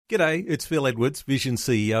G'day, it's Phil Edwards, Vision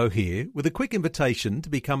CEO here, with a quick invitation to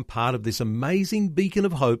become part of this amazing beacon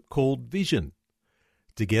of hope called Vision.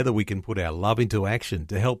 Together we can put our love into action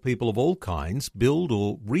to help people of all kinds build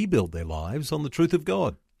or rebuild their lives on the truth of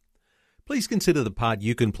God. Please consider the part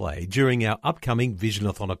you can play during our upcoming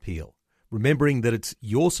Visionathon appeal, remembering that it's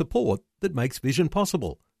your support that makes Vision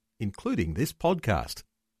possible, including this podcast.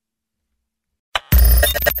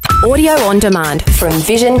 Audio on demand from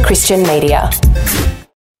Vision Christian Media.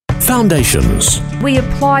 Foundations. We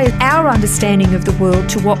apply our understanding of the world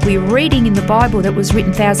to what we're reading in the Bible that was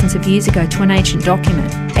written thousands of years ago to an ancient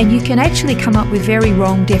document. And you can actually come up with very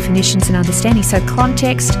wrong definitions and understanding. So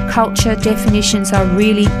context, culture, definitions are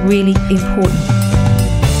really, really important.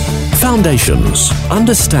 Foundations.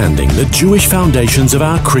 Understanding the Jewish foundations of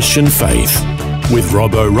our Christian faith. With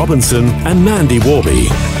Robbo Robinson and Mandy Warby.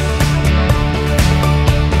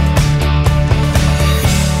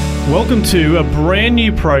 Welcome to a brand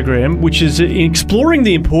new program which is exploring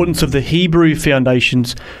the importance of the Hebrew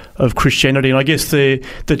foundations of Christianity. And I guess the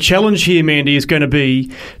challenge here, Mandy, is going to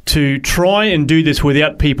be to try and do this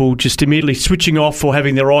without people just immediately switching off or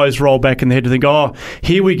having their eyes roll back in their head to think, oh,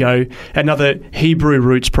 here we go, another Hebrew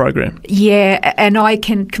roots program. Yeah, and I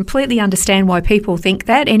can completely understand why people think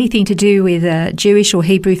that. Anything to do with Jewish or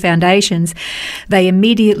Hebrew foundations, they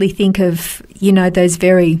immediately think of, those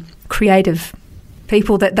very creative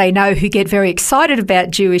people that they know who get very excited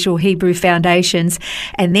about Jewish or Hebrew foundations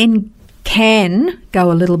and then can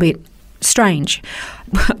go a little bit strange.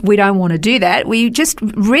 We don't want to do that. We just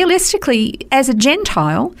realistically, as a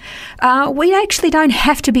Gentile, we actually don't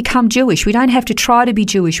have to become Jewish. We don't have to try to be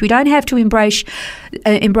Jewish. We don't have to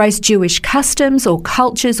embrace Jewish customs or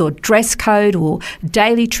cultures or dress code or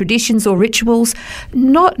daily traditions or rituals.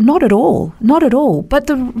 Not at all. Not at all. But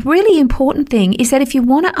the really important thing is that if you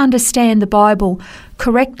want to understand the Bible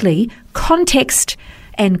correctly, context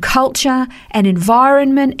and culture and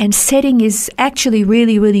environment and setting is actually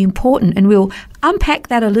really, really important. And we'll unpack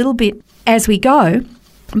that a little bit as we go.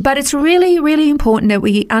 But it's really, really important that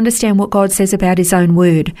we understand what God says about his own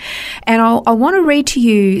word. And I want to read to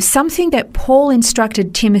you something that Paul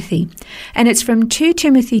instructed Timothy. And it's from 2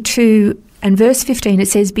 Timothy 2 and verse 15. It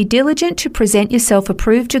says, "Be diligent to present yourself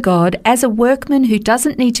approved to God as a workman who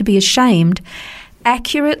doesn't need to be ashamed,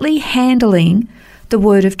 accurately handling the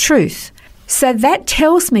word of truth." So that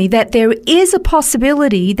tells me that there is a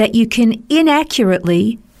possibility that you can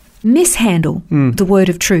inaccurately mishandle the word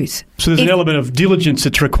of truth. So there's an element of diligence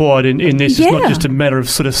that's required in this. Yeah. It's not just a matter of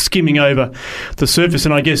sort of skimming over the surface.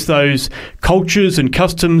 And I guess those cultures and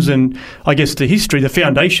customs and I guess the history, the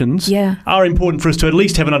foundations are important for us to at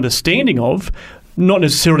least have an understanding of, not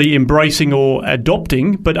necessarily embracing or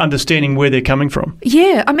adopting, but understanding where they're coming from.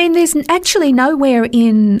 Yeah, I mean, there's actually nowhere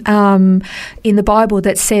in the Bible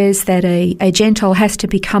that says that a Gentile has to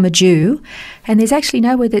become a Jew, and there's actually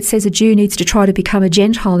nowhere that says a Jew needs to try to become a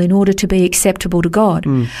Gentile in order to be acceptable to God.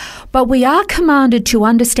 But we are commanded to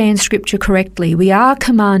understand Scripture correctly. We are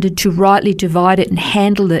commanded to rightly divide it and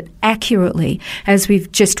handle it accurately, as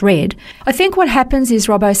we've just read. I think what happens is,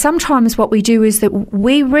 Robbo, sometimes what we do is that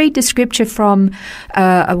we read the Scripture from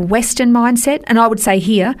a Western mindset, and I would say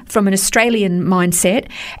here from an Australian mindset,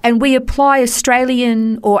 and we apply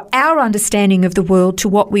Australian or our understanding of the world to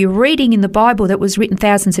what we're reading in the Bible that was written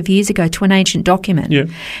thousands of years ago to an ancient document. Yeah.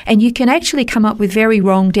 And you can actually come up with very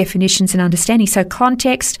wrong definitions and understanding. So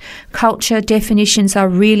context, culture, definitions are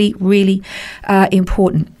really, really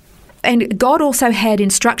important. And God also had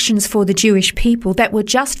instructions for the Jewish people that were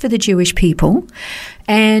just for the Jewish people,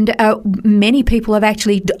 and many people have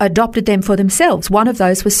actually adopted them for themselves. One of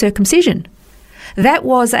those was circumcision. That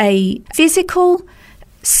was a physical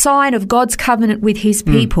sign of God's covenant with his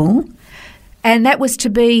people, and that was to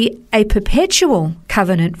be a perpetual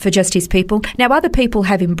covenant for just his people. Now, other people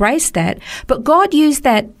have embraced that, but God used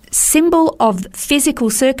that symbol of physical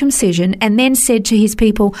circumcision and then said to his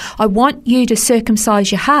people, I want you to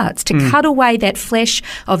circumcise your hearts, to cut away that flesh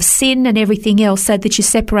of sin and everything else so that you're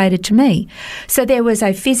separated to me. So there was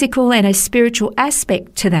a physical and a spiritual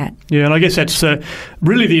aspect to that. Yeah, and I guess that's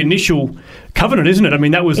really the initial covenant, isn't it? I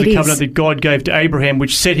mean, that was the covenant that God gave to Abraham,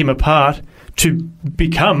 which set him apart to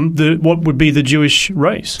become what would be the Jewish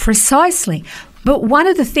race. Precisely. But one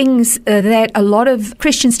of the things that a lot of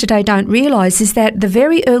Christians today don't realise is that the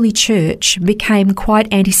very early church became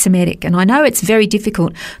quite anti-Semitic. And I know it's very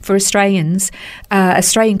difficult for Australian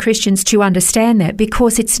Christians to understand that,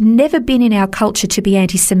 because it's never been in our culture to be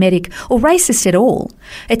anti-Semitic or racist at all.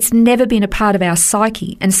 It's never been a part of our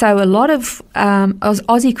psyche. And so a lot of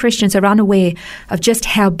Aussie Christians are unaware of just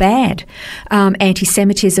how bad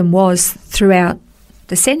anti-Semitism was throughout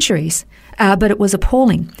the centuries. but it was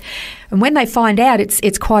appalling. And when they find out,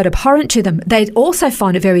 it's quite abhorrent to them. They also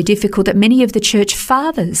find it very difficult that many of the church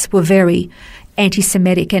fathers were very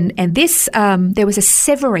anti-Semitic, and this there was a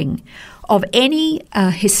severing of any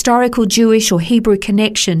historical Jewish or Hebrew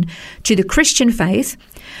connection to the Christian faith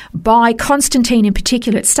by Constantine in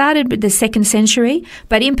particular. It started with the 2nd century,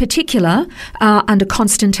 but in particular under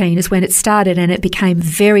Constantine is when it started, and it became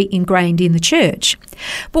very ingrained in the church.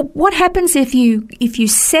 But what happens if you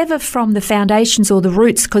sever from the foundations or the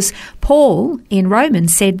roots? Because Paul in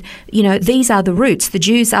Romans said, these are the roots, the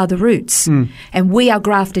Jews are the roots, and we are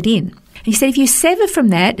grafted in. He said if you sever from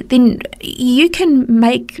that, then you can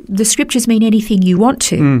make the scriptures mean anything you want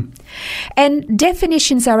to. And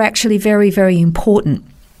definitions are actually very, very important.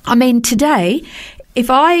 I mean, today,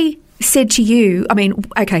 if I said to you,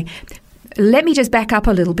 okay, let me just back up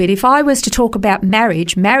a little bit. If I was to talk about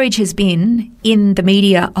marriage has been in the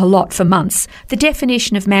media a lot for months. The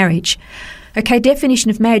definition of marriage. Okay,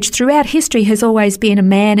 definition of marriage throughout history has always been a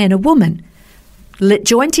man and a woman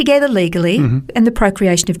joined together legally, and the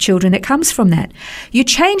procreation of children that comes from that. You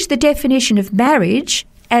change the definition of marriage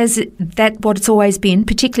as what it's always been,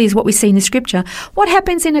 particularly as what we see in the scripture. What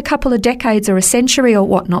happens in a couple of decades or a century or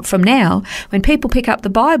whatnot from now, when people pick up the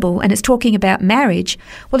Bible and it's talking about marriage?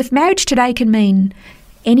 Well, if marriage today can mean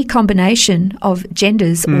any combination of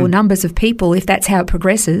genders or numbers of people, if that's how it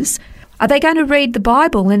progresses, are they going to read the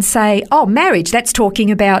Bible and say, oh, marriage, that's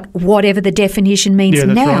talking about whatever the definition means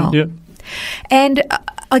now? Right. Yeah. And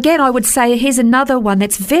again, I would say here's another one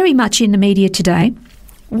that's very much in the media today.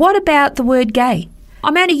 What about the word gay?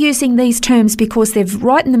 I'm only using these terms because they're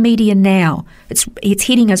right in the media now. It's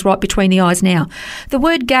hitting us right between the eyes now. The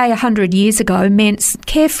word gay 100 years ago meant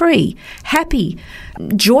carefree, happy,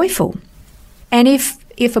 joyful. And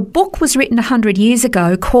if a book was written 100 years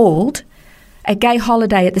ago called A Gay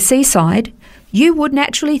Holiday at the Seaside, you would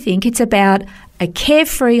naturally think it's about a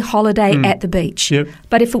carefree holiday at the beach. Yep.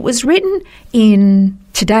 But if it was written in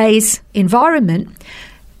today's environment,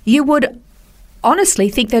 you would honestly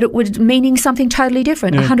think that it would meaning something totally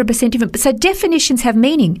different, 100% different. So definitions have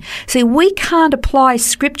meaning. So we can't apply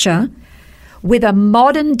scripture with a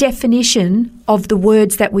modern definition of the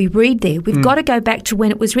words that we read there. We've got to go back to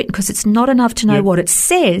when it was written, because it's not enough to know what it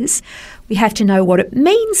says. We have to know what it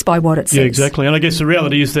means by what it says. Yeah, exactly. And I guess the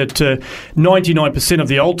reality is that 99% of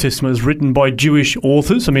the Old Testament is written by Jewish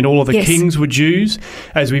authors. I mean, all of the kings were Jews,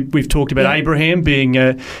 as we've talked about Abraham being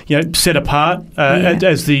set apart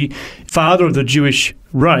as the father of the Jewish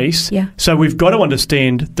race. Yeah. So we've got to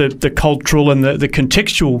understand the cultural and the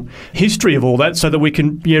contextual history of all that, so that we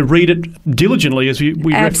can read it diligently, as we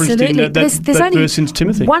referenced in that verse in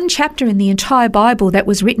Timothy. One chapter in the entire Bible that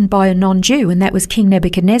was written by a non-Jew, and that was King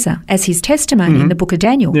Nebuchadnezzar as his testimony in the book of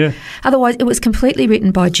Daniel. Yeah. Otherwise, it was completely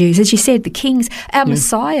written by Jews. As you said, the kings, our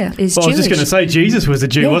Messiah is Jewish. I was just going to say, Jesus was a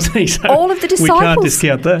Jew, wasn't he? So all of the disciples. We can't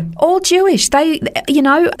discount that. All Jewish. They,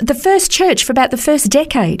 the first church for about the first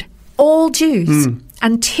decade, all Jews.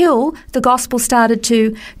 Until the gospel started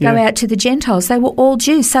to go out to the Gentiles. They were all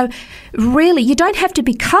Jews. So really, you don't have to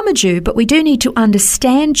become a Jew, but we do need to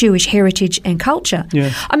understand Jewish heritage and culture.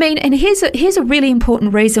 Yeah. I mean, and here's a really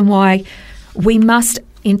important reason why we must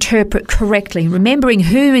interpret correctly, remembering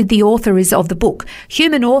who the author is of the book.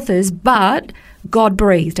 Human authors, but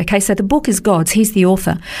God-breathed. Okay, so the book is God's. He's the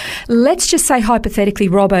author. Let's just say hypothetically,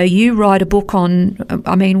 Robbo, you write a book on,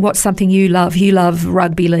 what's something you love? You love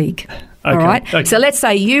rugby league. Okay. All right. Okay. So let's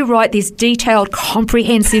say you write this detailed,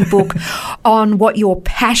 comprehensive book on what you're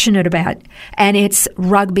passionate about, and it's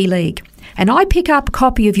rugby league. And I pick up a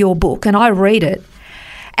copy of your book and I read it,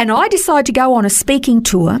 and I decide to go on a speaking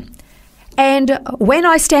tour. And when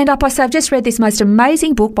I stand up, I say, I've just read this most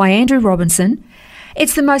amazing book by Andrew Robinson.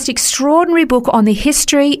 It's the most extraordinary book on the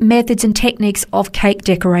history, methods and techniques of cake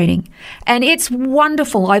decorating. And it's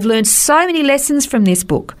wonderful. I've learned so many lessons from this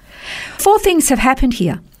book. 4 things have happened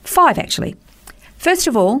here. 5, actually. First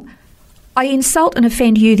of all, I insult and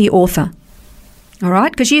offend you, the author. All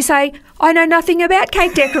right? Because you say, I know nothing about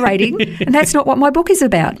cake decorating, and that's not what my book is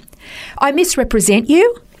about. I misrepresent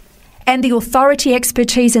you and the authority,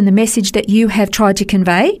 expertise, and the message that you have tried to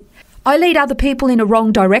convey. I lead other people in a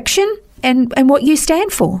wrong direction and what you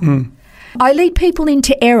stand for. I lead people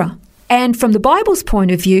into error, and from the Bible's point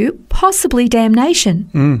of view, possibly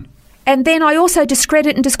damnation. And then I also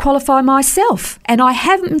discredit and disqualify myself. And I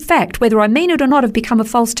have, in fact, whether I mean it or not, have become a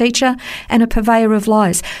false teacher and a purveyor of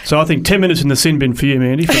lies. So I think 10 minutes in the sin bin for you,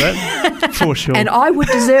 Mandy, for that, for sure. And I would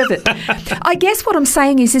deserve it. I guess what I'm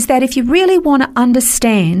saying is that if you really want to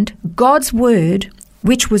understand God's word,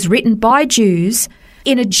 which was written by Jews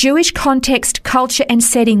in a Jewish context, culture and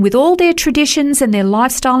setting, with all their traditions and their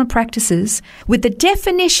lifestyle and practices, with the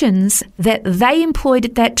definitions that they employed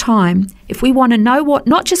at that time, if we want to know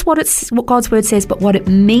not just what God's word says, but what it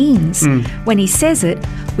means when he says it,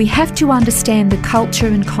 we have to understand the culture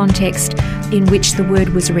and context in which the word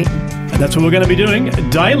was written. And that's what we're going to be doing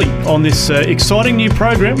daily on this exciting new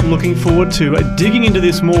program. Looking forward to digging into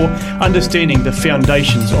this more, understanding the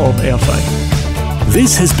foundations of our faith.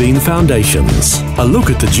 This has been Foundations, a look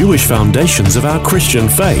at the Jewish foundations of our Christian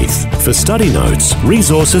faith. For study notes,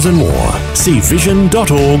 resources and more, see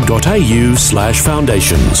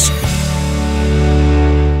vision.org.au/foundations.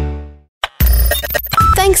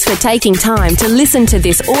 Thanks for taking time to listen to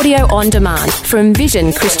this audio on demand from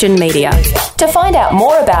Vision Christian Media. To find out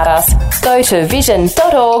more about us, go to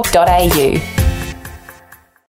vision.org.au.